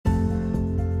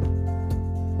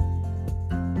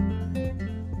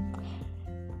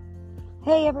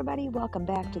Hey everybody, welcome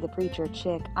back to The Preacher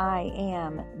Chick. I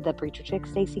am The Preacher Chick,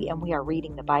 Stacy, and we are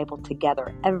reading the Bible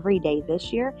together every day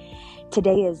this year.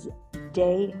 Today is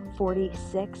day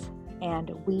 46,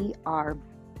 and we are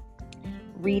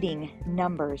reading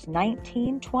Numbers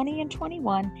 19, 20, and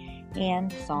 21,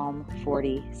 and Psalm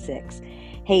 46.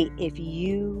 Hey, if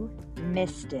you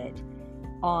missed it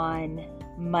on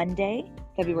Monday,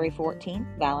 February 14th,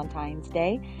 Valentine's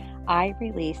Day, I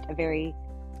released a very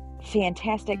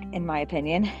fantastic, in my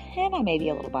opinion, and I may be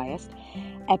a little biased,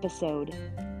 episode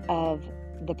of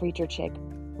The Preacher Chick,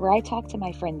 where I talk to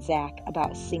my friend Zach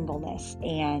about singleness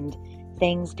and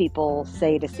things people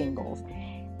say to singles.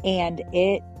 And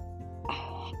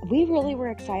we really were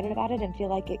excited about it and feel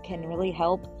like it can really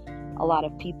help a lot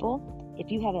of people.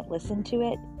 If you haven't listened to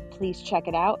it, please check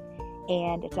it out.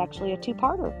 And it's actually a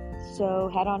two-parter. So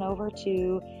head on over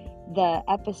to the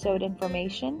episode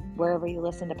information wherever you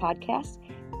listen to podcasts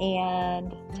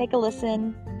and take a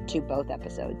listen to both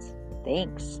episodes.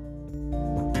 Thanks.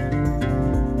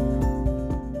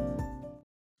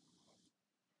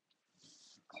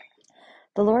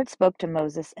 The Lord spoke to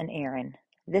Moses and Aaron.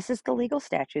 This is the legal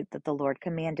statute that the Lord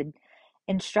commanded.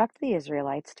 Instruct the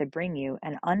Israelites to bring you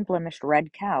an unblemished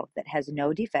red cow that has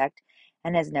no defect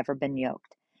and has never been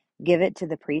yoked. Give it to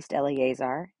the priest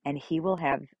Eleazar, and he will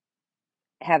have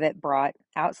it brought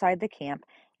outside the camp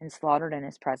and slaughtered in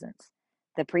his presence.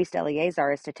 The priest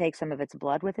Eleazar is to take some of its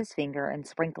blood with his finger and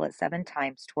sprinkle it 7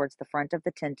 times towards the front of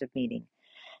the tent of meeting.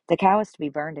 The cow is to be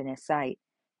burned in his sight.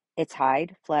 Its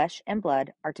hide, flesh, and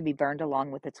blood are to be burned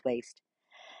along with its waste.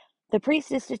 The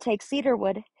priest is to take cedar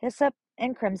wood, hyssop,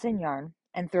 and crimson yarn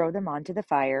and throw them onto the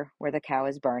fire where the cow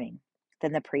is burning.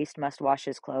 Then the priest must wash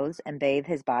his clothes and bathe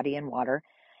his body in water.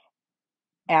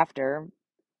 After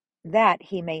that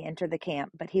he may enter the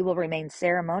camp, but he will remain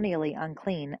ceremonially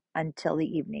unclean until the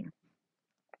evening.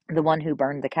 The one who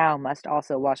burned the cow must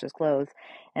also wash his clothes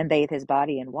and bathe his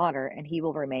body in water, and he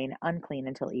will remain unclean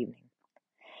until evening.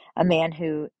 A man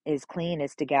who is clean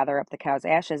is to gather up the cow's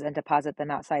ashes and deposit them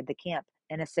outside the camp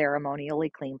in a ceremonially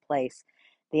clean place.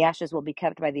 The ashes will be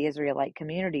kept by the Israelite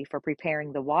community for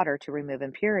preparing the water to remove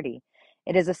impurity.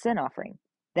 It is a sin offering.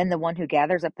 Then the one who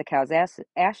gathers up the cow's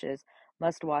ashes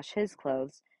must wash his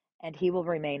clothes, and he will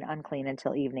remain unclean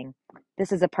until evening.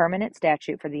 This is a permanent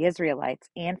statute for the Israelites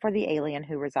and for the alien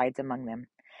who resides among them.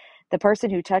 The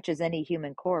person who touches any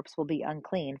human corpse will be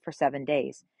unclean for 7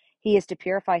 days. He is to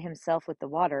purify himself with the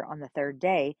water on the 3rd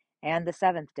day and the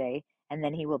 7th day, and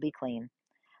then he will be clean.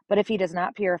 But if he does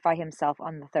not purify himself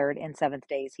on the 3rd and 7th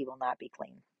days, he will not be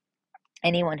clean.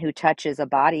 Anyone who touches a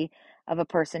body of a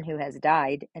person who has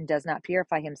died and does not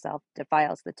purify himself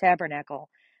defiles the tabernacle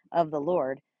of the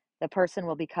Lord. The person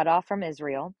will be cut off from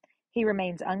Israel. He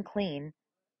remains unclean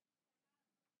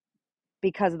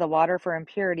because the water for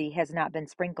impurity has not been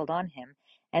sprinkled on him,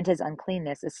 and his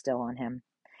uncleanness is still on him.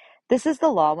 This is the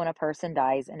law when a person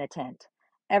dies in a tent.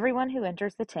 Everyone who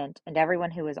enters the tent and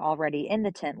everyone who is already in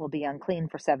the tent will be unclean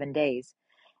for 7 days.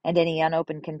 And any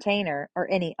unopened container or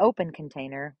any open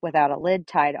container without a lid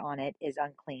tied on it is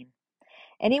unclean.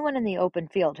 Anyone in the open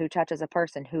field who touches a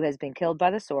person who has been killed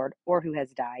by the sword or who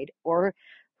has died or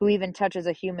who even touches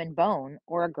a human bone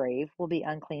or a grave will be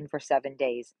unclean for 7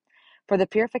 days. For the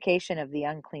purification of the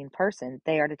unclean person,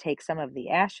 they are to take some of the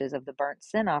ashes of the burnt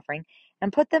sin offering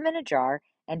and put them in a jar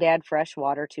and add fresh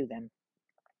water to them.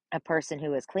 A person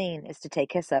who is clean is to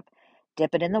take hyssop,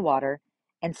 dip it in the water,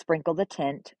 and sprinkle the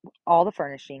tent, all the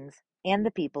furnishings, and the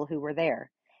people who were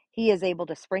there. He is able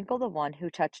to sprinkle the one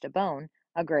who touched a bone,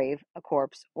 a grave, a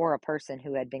corpse, or a person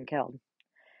who had been killed.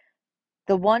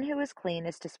 The one who is clean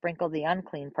is to sprinkle the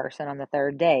unclean person on the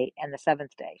 3rd day and the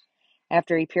 7th day.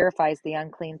 After he purifies the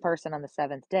unclean person on the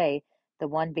 7th day, the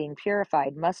one being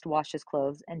purified must wash his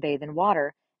clothes and bathe in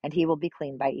water, and he will be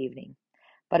clean by evening.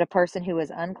 But a person who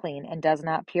is unclean and does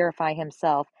not purify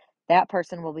himself, that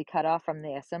person will be cut off from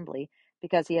the assembly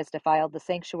because he has defiled the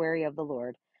sanctuary of the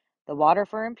Lord. The water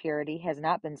for impurity has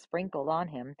not been sprinkled on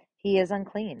him. He is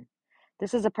unclean.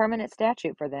 This is a permanent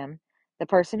statute for them. The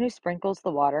person who sprinkles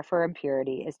the water for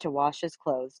impurity is to wash his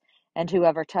clothes, and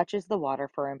whoever touches the water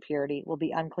for impurity will be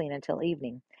unclean until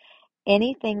evening.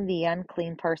 Anything the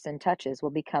unclean person touches will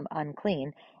become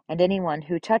unclean, and anyone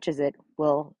who touches it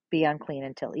will be unclean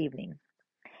until evening.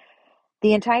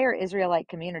 The entire Israelite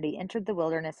community entered the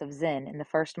wilderness of Zin in the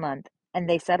 1st month, and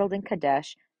they settled in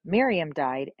Kadesh. Miriam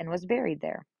died and was buried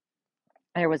there.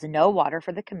 There was no water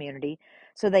for the community,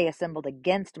 so they assembled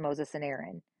against Moses and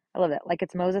Aaron. I love it. Like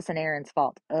it's Moses and Aaron's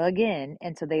fault again,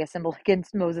 and so they assembled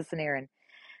against Moses and Aaron.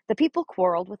 The people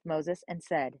quarreled with Moses and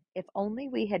said, "If only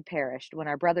we had perished when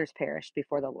our brothers perished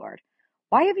before the Lord.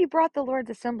 Why have you brought the Lord's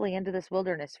assembly into this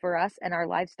wilderness for us and our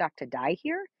livestock to die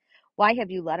here? Why have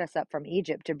you led us up from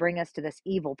Egypt to bring us to this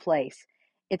evil place?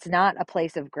 It's not a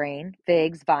place of grain,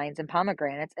 figs, vines, and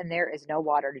pomegranates, and there is no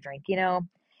water to drink.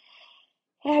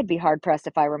 I'd be hard pressed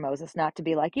if I were Moses not to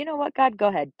be like, you know what, God, go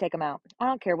ahead, take them out. I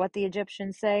don't care what the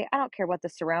Egyptians say. I don't care what the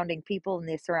surrounding people and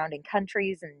the surrounding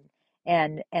countries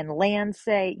and lands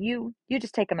say. You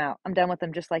just take them out. I'm done with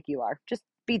them just like you are. Just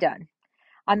be done.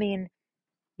 I mean,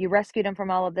 you rescued them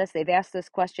from all of this. They've asked this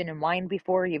question and whined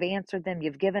before. You've answered them.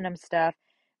 You've given them stuff.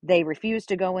 They refuse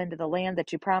to go into the land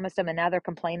that you promised them, and now they're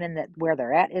complaining that where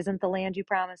they're at isn't the land you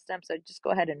promised them. So just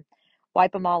go ahead and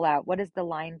wipe them all out. What is the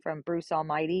line from Bruce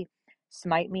Almighty?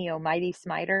 Smite me, O mighty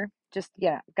smiter. Just,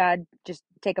 yeah, God, just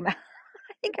take them out.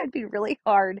 I think I'd be really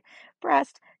hard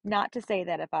pressed not to say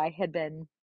that if I had been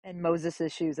in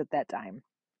Moses' shoes at that time.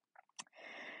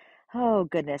 Oh,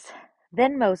 goodness.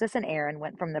 Then Moses and Aaron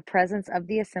went from the presence of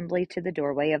the assembly to the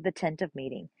doorway of the tent of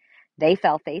meeting. They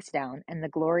fell face down, and the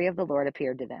glory of the Lord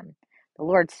appeared to them. The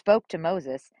Lord spoke to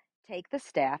Moses, "Take the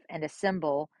staff and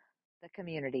assemble the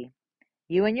community.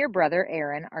 You and your brother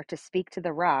Aaron are to speak to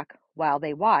the rock while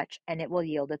they watch, and it will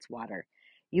yield its water.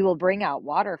 You will bring out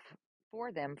water for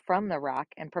them from the rock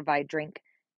and provide drink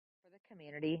for the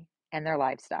community and their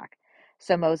livestock."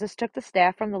 So Moses took the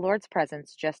staff from the Lord's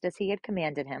presence, just as he had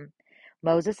commanded him.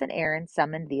 Moses and Aaron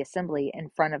summoned the assembly in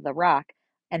front of the rock,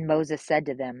 and Moses said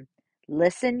to them,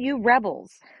 "Listen, you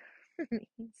rebels."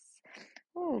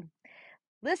 Ooh.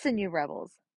 "Listen, you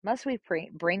rebels. Must we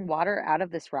bring water out of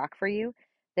this rock for you?"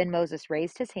 Then Moses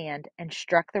raised his hand and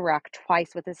struck the rock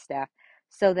twice with his staff,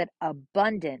 so that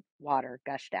abundant water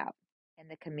gushed out, and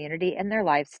the community and their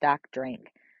livestock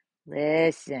drank.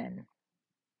 Listen.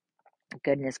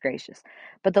 Goodness gracious.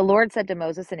 But the Lord said to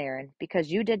Moses and Aaron,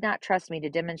 "Because you did not trust me to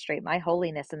demonstrate my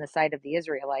holiness in the sight of the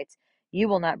Israelites, you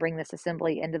will not bring this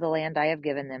assembly into the land I have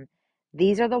given them.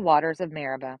 These are the waters of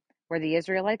Meribah, where the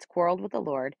Israelites quarreled with the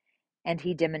Lord, and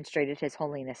he demonstrated his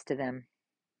holiness to them."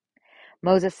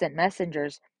 Moses sent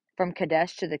messengers from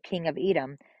Kadesh to the king of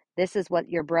Edom. "This is what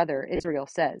your brother Israel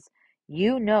says.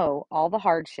 You know all the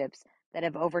hardships that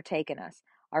have overtaken us.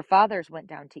 Our fathers went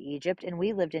down to Egypt, and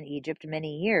we lived in Egypt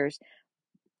many years.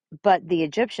 But the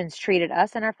Egyptians treated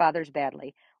us and our fathers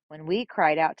badly. When we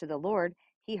cried out to the Lord,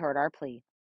 he heard our plea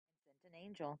and sent an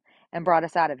angel and brought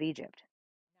us out of Egypt.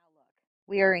 Now look,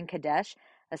 we are in Kadesh,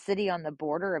 a city on the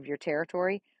border of your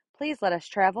territory. Please let us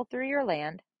travel through your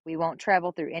land. We won't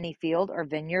travel through any field or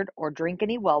vineyard or drink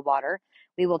any well water.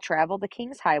 We will travel the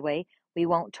king's highway. We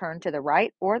won't turn to the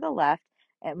right or the left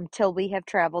until we have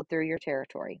traveled through your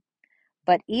territory."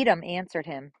 But Edom answered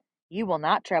him, "You will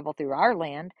not travel through our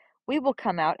land. We will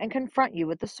come out and confront you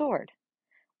with the sword."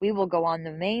 "We will go on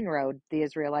the main road," the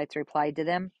Israelites replied to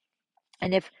them.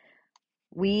 "And if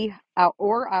we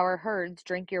or our herds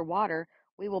drink your water,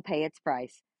 we will pay its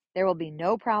price. There will be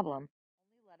no problem.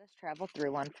 Only let us travel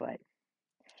through on foot."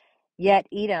 Yet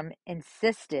Edom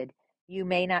insisted, You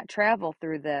may not travel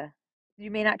through,"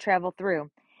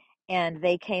 and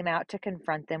they came out to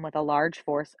confront them with a large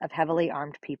force of heavily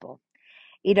armed people.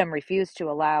 Edom refused to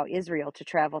allow Israel to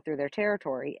travel through their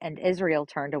territory, and Israel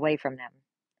turned away from them.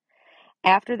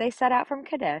 After they set out from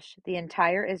Kadesh, the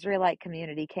entire Israelite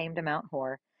community came to Mount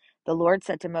Hor. The Lord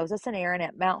said to Moses and Aaron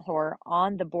at Mount Hor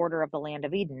on the border of the land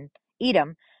of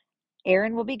Edom,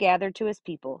 "Aaron will be gathered to his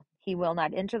people. He will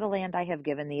not enter the land I have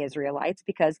given the Israelites,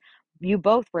 because you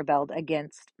both rebelled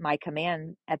against my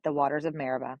command at the waters of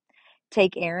Meribah.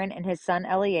 Take Aaron and his son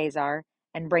Eleazar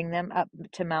and bring them up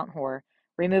to Mount Hor.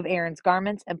 Remove Aaron's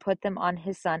garments and put them on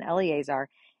his son Eleazar.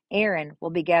 Aaron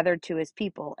will be gathered to his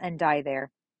people and die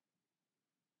there."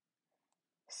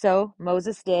 So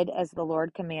Moses did as the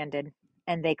Lord commanded,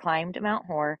 and they climbed Mount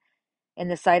Hor in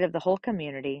the sight of the whole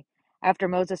community. After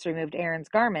Moses removed Aaron's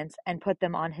garments and put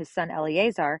them on his son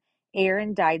Eleazar,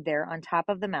 Aaron died there on top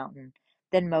of the mountain.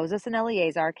 Then Moses and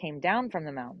Eleazar came down from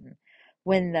the mountain.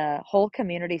 When the whole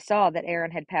community saw that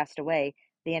Aaron had passed away,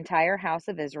 the entire house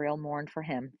of Israel mourned for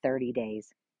him 30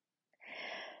 days.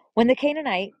 When the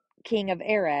Canaanite king of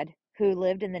Arad, who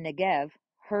lived in the Negev,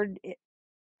 heard that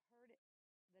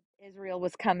Israel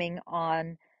was coming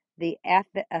on the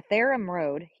Atharim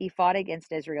road, he fought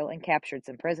against Israel and captured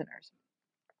some prisoners.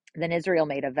 Then Israel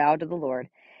made a vow to the Lord,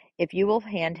 "If you will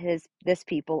hand this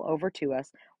people over to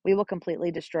us, we will completely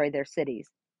destroy their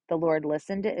cities." The Lord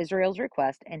listened to Israel's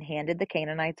request and handed the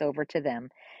Canaanites over to them,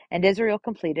 and Israel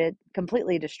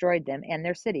completely destroyed them and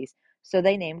their cities. So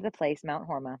they named the place they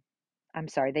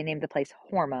named the place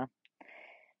Hormah.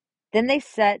 Then they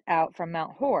set out from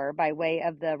Mount Hor by way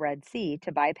of the Red Sea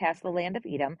to bypass the land of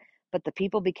Edom, but the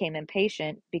people became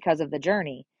impatient because of the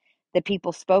journey. The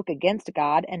people spoke against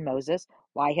God and Moses.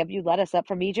 Why have you led us up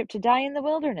from Egypt to die in the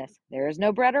wilderness? There is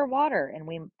no bread or water, and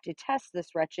we detest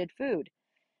this wretched food.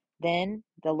 Then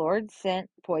the Lord sent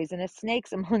poisonous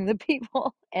snakes among the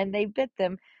people, and they bit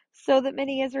them, so that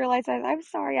many Israelites, I'm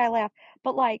sorry I laugh,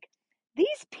 but like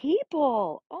these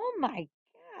people, oh my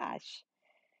gosh.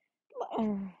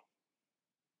 Oh,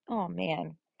 oh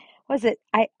man. Was it?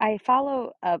 I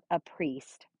follow a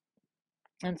priest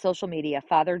on social media,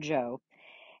 Father Joe,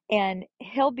 and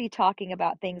he'll be talking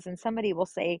about things, and somebody will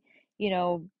say, you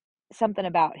know, something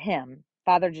about him,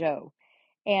 Father Joe,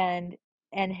 and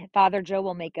Father Joe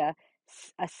will make a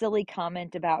silly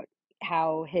comment about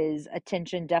how his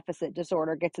attention deficit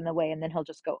disorder gets in the way, and then he'll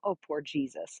just go, "Oh, poor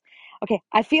Jesus." Okay,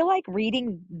 I feel like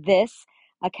reading this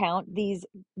account, these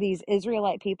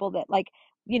Israelite people that like,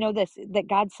 this that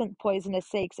God sent poisonous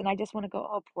snakes, and I just want to go,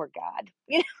 "Oh, poor God."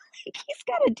 Like he's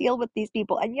got to deal with these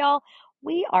people, and y'all,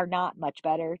 we are not much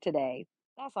better today.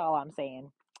 That's all I'm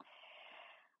saying.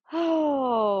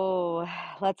 Oh,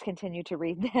 let's continue to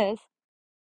read this.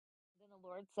 Then the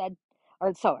Lord said,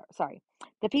 or so, sorry.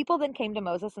 The people then came to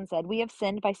Moses and said, "We have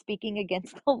sinned by speaking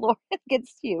against the Lord,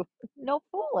 against you." No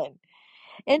fooling.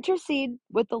 Intercede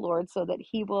with the Lord so that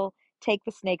he will take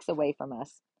the snakes away from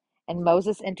us. And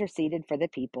Moses interceded for the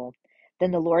people.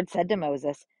 Then the Lord said to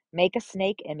Moses, "Make a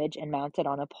snake image and mount it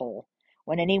on a pole.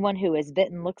 When anyone who is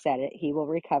bitten looks at it, he will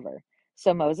recover."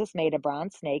 So Moses made a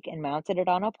bronze snake and mounted it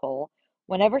on a pole.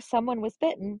 Whenever someone was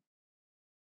bitten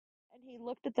and he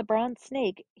looked at the bronze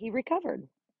snake, he recovered.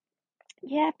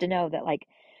 You have to know that, like,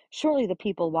 surely the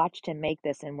people watched him make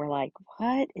this and were like,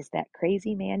 "What is that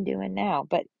crazy man doing now?"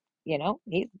 But,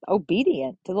 he's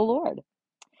obedient to the Lord.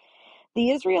 The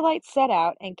Israelites set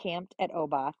out and camped at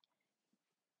Oboth.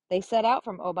 They set out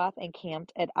from Oboth and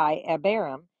camped at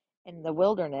Abarim in the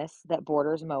wilderness that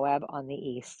borders Moab on the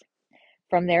east.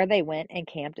 From there they went and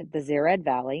camped at the Zered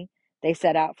Valley. They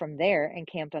set out from there and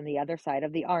camped on the other side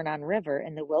of the Arnon River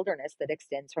in the wilderness that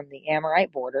extends from the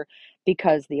Amorite border,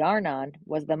 because the Arnon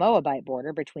was the Moabite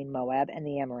border between Moab and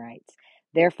the Amorites.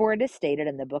 Therefore it is stated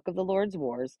in the book of the Lord's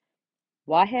wars,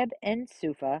 Waheb and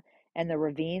Suphah, and the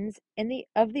ravines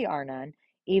of the Arnon,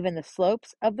 even the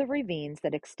slopes of the ravines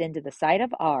that extend to the side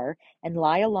of Ar and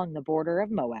lie along the border of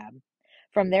Moab.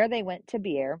 From there they went to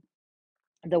Beer,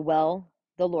 the well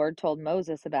the Lord told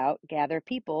Moses about, "Gather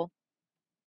people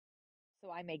so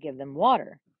I may give them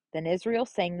water." Then Israel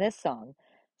sang this song: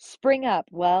 "Spring up,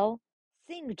 well,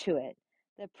 sing to it.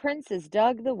 The princes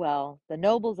dug the well, the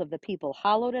nobles of the people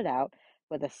hollowed it out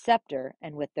with a scepter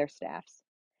and with their staffs."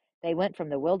 They went from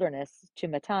the wilderness to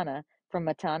Mattanah, from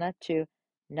Mattanah to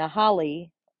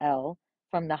Nahaliel,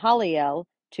 from Nahaliel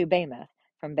to Bamoth,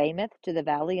 from Bamoth to the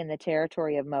valley in the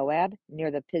territory of Moab, near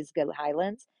the Pisgah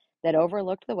highlands that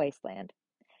overlooked the wasteland.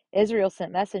 Israel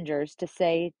sent messengers to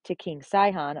say to King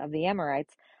Sihon of the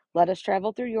Amorites, "Let us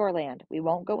travel through your land. We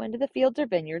won't go into the fields or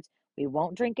vineyards. We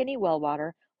won't drink any well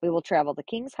water. We will travel the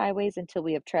king's highways until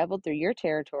we have traveled through your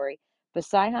territory." But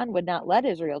Sihon would not let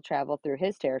Israel travel through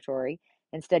his territory.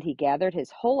 Instead, he gathered his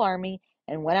whole army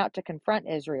and went out to confront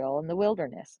Israel in the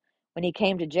wilderness. When he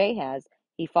came to Jahaz,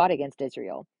 he fought against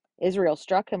Israel. Israel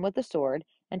struck him with the sword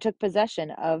and took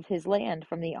possession of his land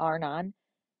from the Arnon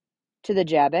to the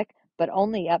Jabbok, but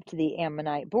only up to the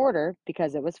Ammonite border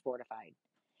because it was fortified.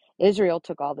 Israel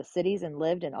took all the cities and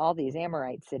lived in all these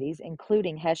Amorite cities,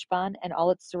 including Heshbon and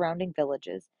all its surrounding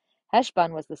villages.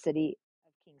 Heshbon was the city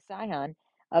of King Sihon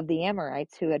of the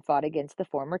Amorites, who had fought against the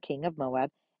former king of Moab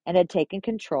and had taken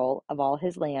control of all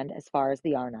his land as far as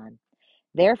the Arnon.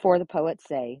 Therefore, the poets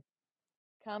say,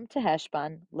 "Come to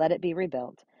Heshbon, let it be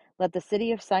rebuilt. Let the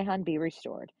city of Sihon be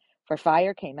restored. For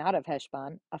fire came out of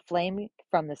Heshbon, a flame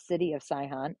from the city of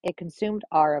Sihon. It consumed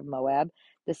Ar of Moab,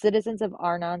 the citizens of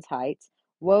Arnon's heights.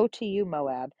 Woe to you,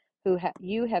 Moab,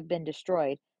 you have been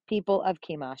destroyed, people of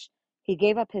Chemosh." He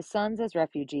gave up his sons as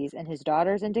refugees and his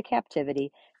daughters into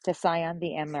captivity to Sihon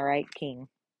the Amorite king.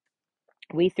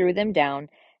 We threw them down.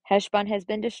 Heshbon has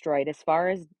been destroyed as far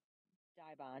as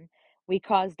Dibon. We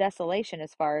caused desolation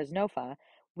as far as Nophah,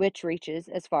 which reaches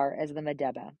as far as the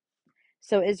Medeba.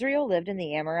 So Israel lived in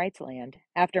the Amorites' land.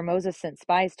 After Moses sent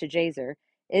spies to Jazer,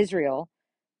 Israel.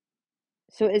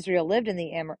 So Israel lived in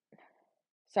the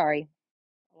Sorry,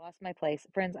 I lost my place,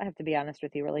 friends. I have to be honest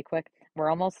with you really quick. We're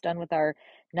almost done with our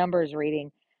numbers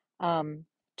reading. Um,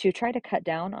 to try to cut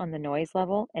down on the noise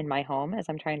level in my home as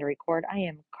I'm trying to record, I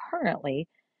am currently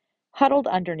huddled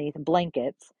underneath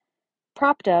blankets,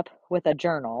 propped up with a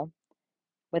journal,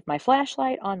 with my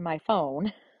flashlight on my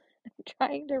phone,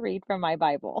 trying to read from my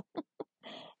Bible.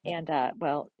 And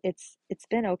well, it's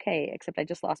been okay, except I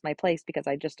just lost my place because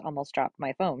I just almost dropped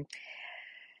my phone.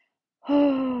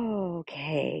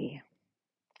 Okay.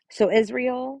 So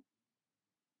Israel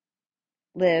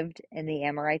lived in the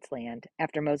Amorites' land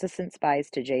after Moses sent spies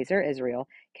to Jazer, Israel,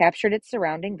 captured its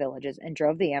surrounding villages, and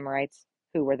drove the Amorites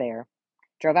who were there.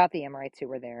 Drove out the Amorites who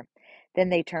were there. Then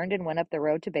they turned and went up the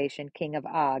road to Bashan. King of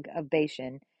Og of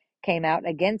Bashan came out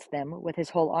against them with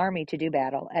his whole army to do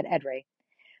battle at Edrei.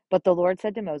 But the Lord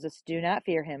said to Moses, do not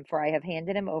fear him, for I have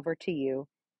handed him over to you,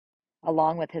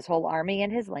 along with his whole army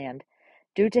and his land.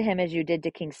 Do to him as you did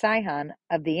to King Sihon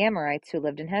of the Amorites who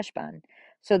lived in Heshbon.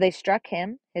 So they struck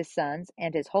him, his sons,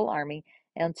 and his whole army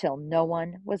until no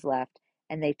one was left,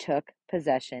 and they took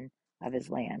possession of his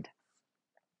land.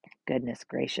 Goodness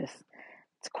gracious.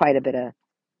 It's quite a bit of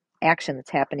action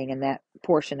that's happening in that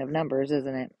portion of Numbers,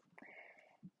 isn't it?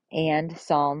 And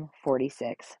Psalm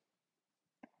 46.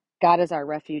 God is our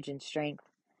refuge and strength,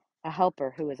 a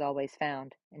helper who is always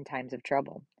found in times of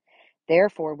trouble.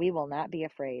 Therefore we will not be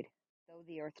afraid, though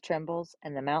the earth trembles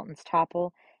and the mountains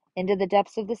topple into the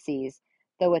depths of the seas,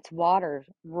 though its water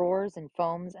roars and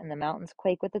foams and the mountains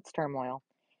quake with its turmoil.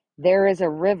 There is a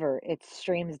river, its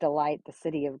streams delight the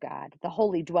city of God, the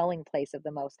holy dwelling place of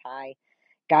the Most High.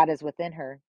 God is within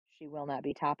her, she will not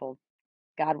be toppled.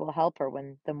 God will help her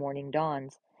when the morning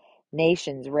dawns.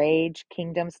 Nations rage,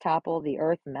 kingdoms topple, the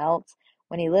earth melts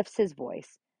when he lifts his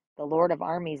voice. The Lord of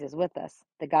armies is with us,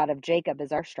 the God of Jacob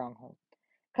is our stronghold.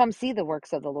 Come see the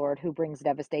works of the Lord, who brings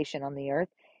devastation on the earth.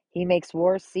 He makes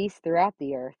wars cease throughout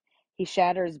the earth. He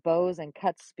shatters bows and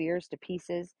cuts spears to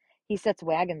pieces. He sets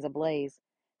wagons ablaze.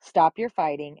 Stop your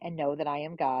fighting and know that I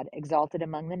am God, exalted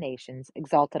among the nations,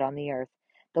 exalted on the earth.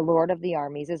 The Lord of the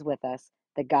armies is with us.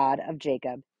 The God of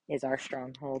Jacob is our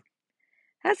stronghold.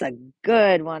 That's a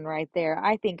good one right there.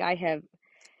 I think I have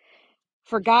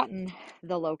forgotten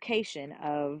the location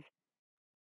of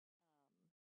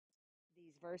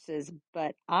these verses,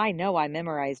 but I know I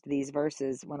memorized these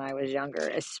verses when I was younger,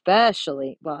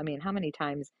 especially, well, I mean, how many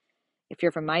times, if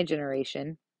you're from my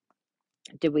generation,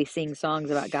 did we sing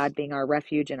songs about God being our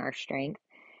refuge and our strength?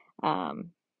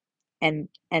 Um, and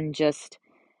just,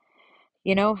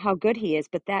 how good he is,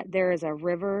 but that there is a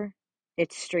river,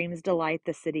 its streams delight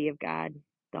the city of God,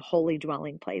 the holy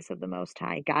dwelling place of the Most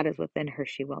High. God is within her,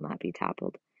 she will not be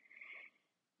toppled.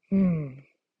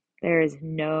 There is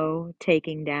no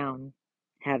taking down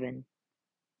heaven.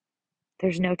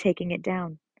 There's no taking it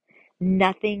down.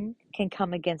 Nothing can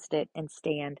come against it and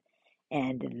stand.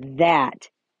 And that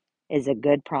is a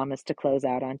good promise to close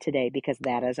out on today, because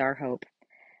that is our hope.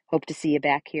 Hope to see you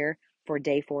back here for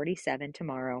day 47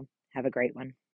 tomorrow. Have a great one.